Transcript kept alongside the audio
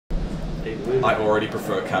I already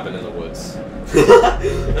prefer Cabin in the Woods.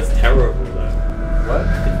 That's terrible though. What?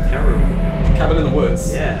 It's terrible. Cabin in the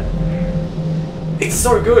Woods? Yeah. It's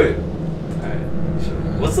so good! Alright, sure.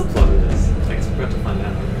 What's the plot of this? I guess we're about to find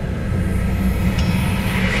out.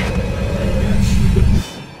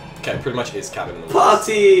 Okay, pretty much is Cabin in the Woods.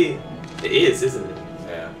 Party! It is, isn't it?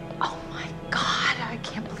 Yeah. Oh my god, I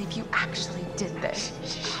can't believe you actually did this.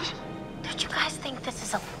 Don't you guys think this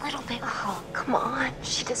is a little bit cruel? Come on,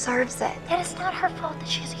 she deserves it. And it's not her fault that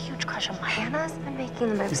she has a huge crush on Maya. Hannah's been making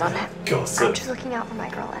the moves on him. Gossip. I'm just looking out for my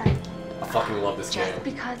girl, Ed. I fucking love this game. Just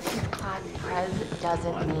because he's class prez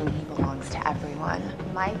doesn't mean he belongs to everyone.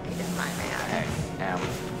 Mike is my man.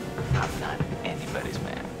 I'm not anybody's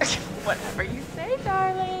man. Whatever you say,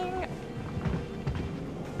 darling.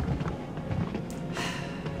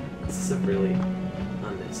 This is a really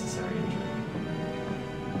unnecessary intro.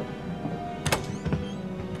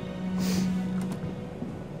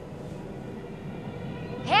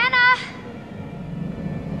 Hannah!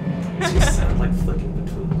 Does she sound like flicking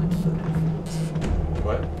between like flip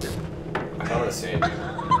What? I can't understand you.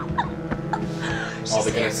 Oh,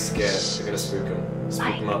 they're gonna scare. They're gonna spook him.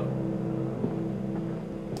 Spook him up.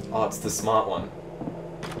 Oh, it's the smart one.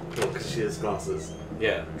 Oh, because she has glasses.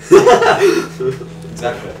 Yeah.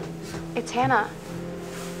 Exactly. It's Hannah.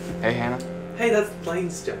 Hey, Hannah. Hey, that's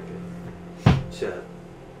Blaine's jacket. Shirt.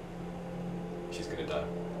 She's gonna die.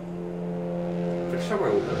 Pretty sure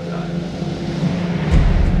we're all gonna die.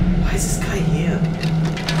 Why is this guy here?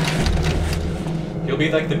 He'll be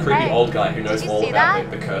like the creepy Hey, old guy who knows did you all see about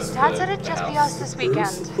that? the curse of Dad the, said it'd the just be house. us this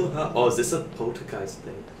weekend. Oh, is this a poltergeist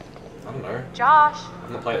thing? I don't know. Josh.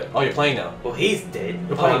 I've not played it. Oh, you're playing now. Well, he's dead.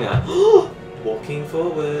 You're playing now. Walking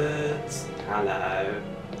forwards. Hello.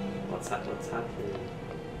 What's happening?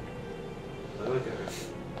 Where do I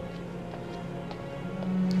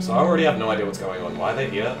go? So I already have no idea what's going on. Why are they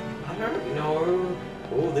here? I don't know.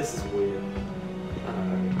 Oh, this is weird.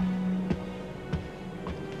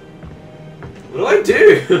 What do I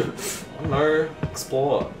do? I don't know.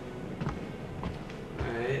 Explore.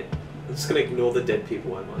 Alright. I'm just gonna ignore the dead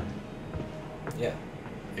people, am I? Yeah.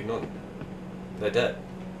 Ignore them. They're dead.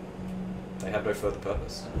 They have no further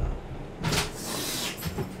purpose.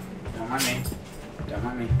 Don't mind me. Don't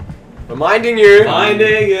mind me. Reminding you!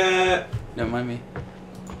 Finding it! Don't mind me.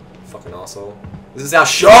 Fucking asshole. This is our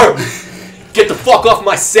show! Get the fuck off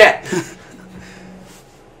my set!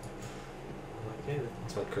 Okay.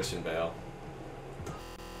 It's not Christian Bale.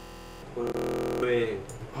 Wait.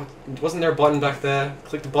 Oh, wasn't there a button back there?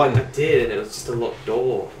 Click the I button. did, and it was just a locked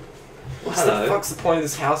door. What Hello. the fuck's the point of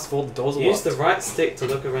this house if all the doors are Use locked? the right stick to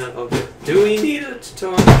look around object. Do we need a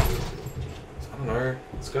tutorial? I don't know.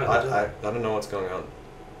 Let's go. I don't know what's going on.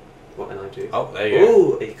 What can I do? Oh, there you go.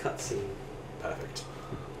 Ooh, a cutscene. Perfect.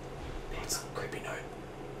 It's a creepy note.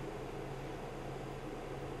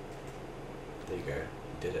 There you go. You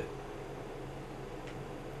did it.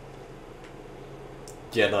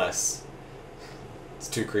 Yeah, nice. It's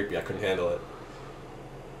too creepy. I couldn't handle it.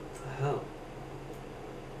 What the hell?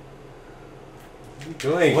 What are you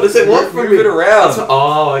doing? What does it want from Move me? it around. That's what,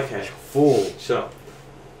 oh, okay. Fool. Shut up.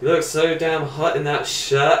 You look so damn hot in that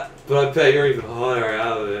shirt, but I bet you're even hotter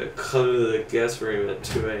out of it. Come to the guest room at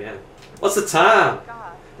 2 a.m. What's the time?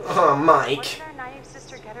 God. Oh, What Mike. did our naive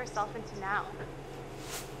sister get herself into now?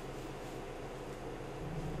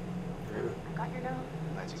 I got your note.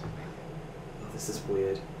 Oh, this is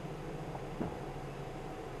weird.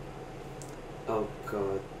 Oh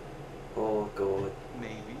god. Oh god.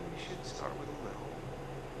 Maybe we should start with a little,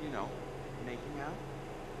 you know, making out,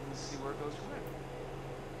 and see where it goes from there.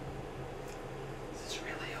 This is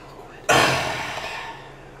really awkward.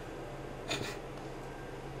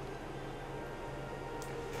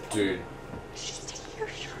 Dude. She's taking her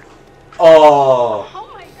shirt off. Oh. Oh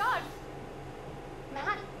my god.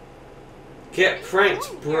 Matt. Get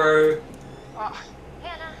pranked, bro.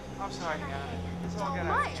 Hannah. I'm sorry, it's all Don't good.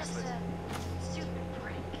 mind, just a stupid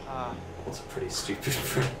prank. That's a pretty stupid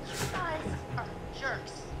prank. You guys are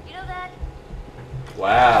jerks. You know that?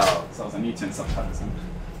 Wow. So I was on YouTube subtitles.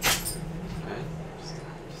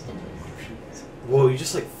 Whoa, you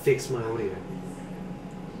just like fixed my audio.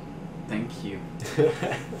 Thank you.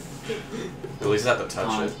 At least I have to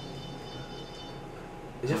touch it.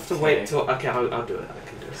 You have to wait till. Okay, I'll do it. I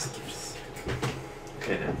can do it.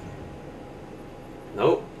 Okay then.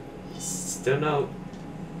 Nope. Still no.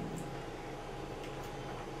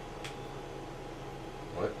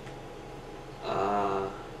 What?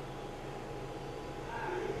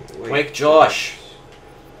 Wake Josh.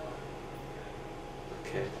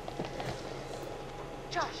 Okay.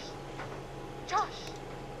 Josh. Josh.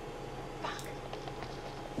 Fuck.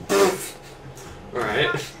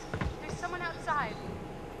 Alright. There's someone outside.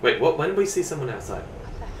 Wait, what? When did we see someone outside?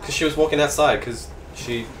 Because she was walking outside because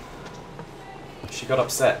she got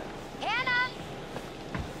upset. Hannah!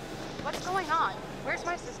 What's going on? Where's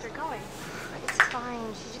my sister going? It's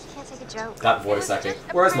fine. She just can't take a joke. That voice acting. just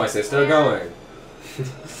a Where's my prank, sister man. going?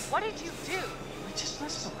 What did you do? We just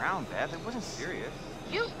messed around, Beth. It wasn't serious.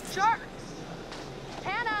 You jerks!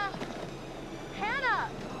 Hannah! Hannah!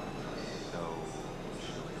 So,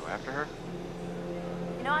 should we go after her?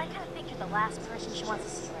 You know, I kind of think you're the last person she wants to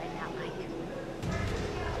see right now, Mike.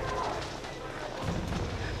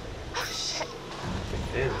 Oh, shit.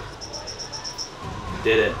 Damn.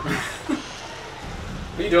 Did it.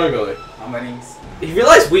 What are you doing, Billy? I'm waiting. You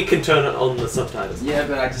realise we can turn on the subtitles? Yeah,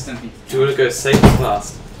 but I just don't think. Do you want to go safe or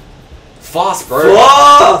fast? Fast, bro.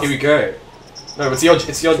 Fast! Here we go. No, it's your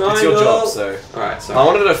Triangle. job. So Alright, I sorry.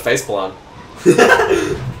 wanted a face plan.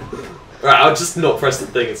 Alright, I'll just not press the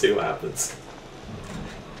thing and see what happens.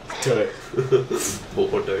 Do it. Or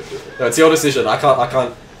don't do it. No, it's your decision. I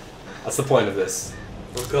can't. That's the point of this.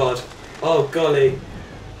 Oh god. Oh golly.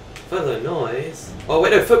 Follow noise. Oh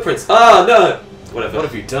wait, no, footprints. Ah, no! Whatever. What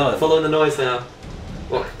have you done? Following the noise now.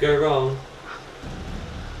 What could go wrong?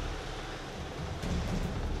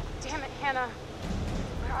 Damn it, Hannah.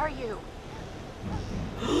 Where are you?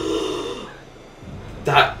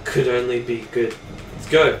 That could only be good. Let's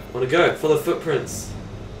go. I wanna go. Follow footprints.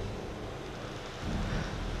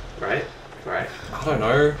 Right? Right. I don't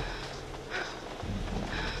know.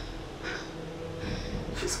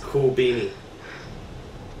 She's a cool beanie.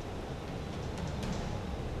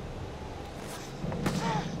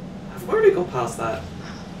 I've already gone past that.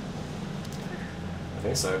 I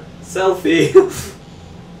think so. Selfie!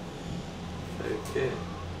 Okay.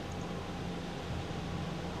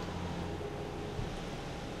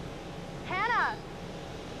 Hannah!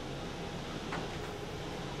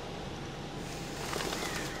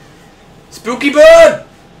 Spooky bird!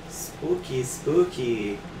 Spooky,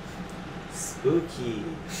 spooky. Spooky.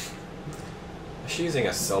 She's using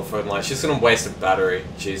a cell phone light. She's gonna waste a battery.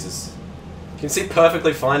 Jesus. You can see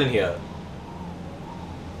perfectly fine in here.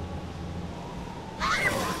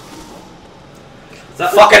 Is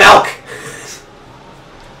that Fucking elk!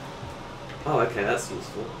 Oh, okay, that's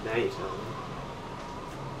useful. Now you tell me.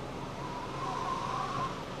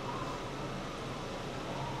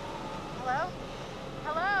 Hello?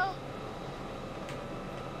 Hello?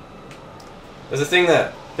 There's a thing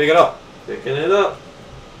there. Pick it up. Picking it up.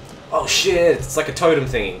 Oh shit! It's like a totem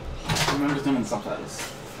thingy. I'm just doing the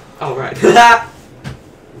subtitles. Oh, right.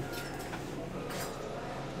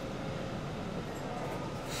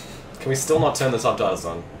 Can we still not turn the subtitles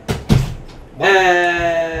on?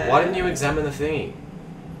 Why didn't you examine the thingy?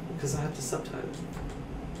 Because I have the subtitles.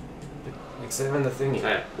 Examine the thingy.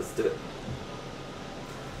 Alright, let's do it.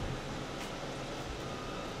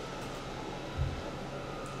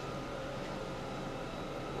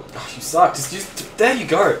 Oh, you suck. Just there you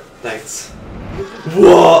go. Thanks.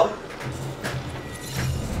 What?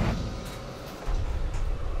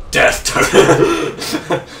 Death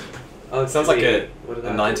totem. Oh, It sounds like a what did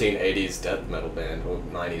that do? 1980s death metal band or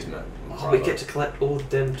 90s metal. Oh, we get to collect all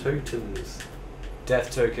them totems.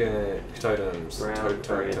 Death totems. Brown, red,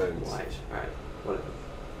 Totems. white. Alright, whatever.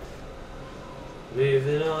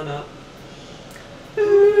 Moving on up.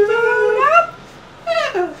 Moving on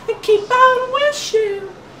up. Keep on wishing.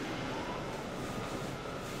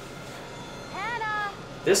 Hannah!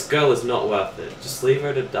 This girl is not worth it. Just leave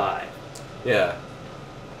her to die. Yeah.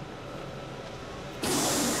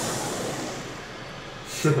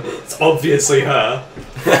 It's obviously her.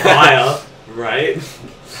 Fire, right?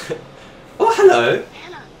 Oh, hello.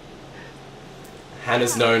 Hannah!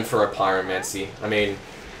 Hannah's known for her pyromancy. I mean,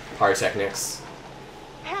 pyrotechnics.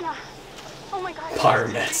 Hannah! Oh my god.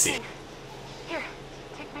 Pyromancy. Here,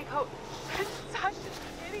 take my coat. I'm such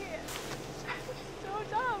an idiot. I'm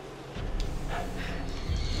so dumb.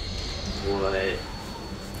 What?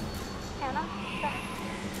 Hannah? Back.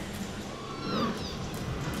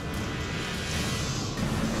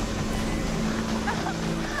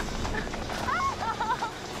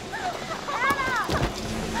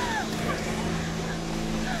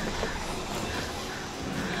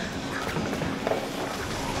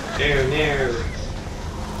 No, no.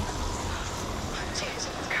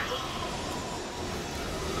 Jesus Christ.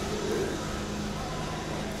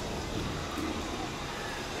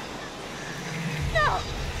 No!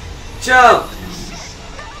 Jump!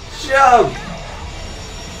 Jump!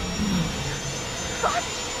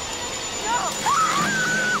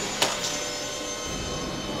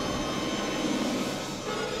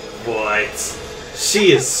 What?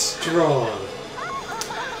 She is strong.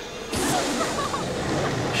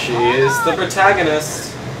 She is the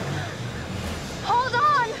protagonist. Hold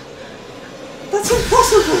on! That's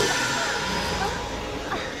impossible!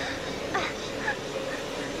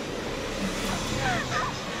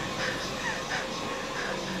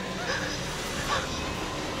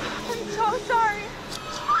 I'm so sorry.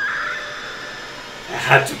 It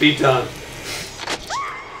had to be done.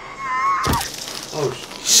 Oh,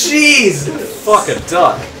 jeez! Fuck a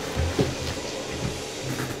duck.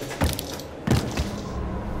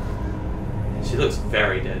 She looks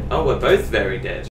very dead. Oh, we're both very dead.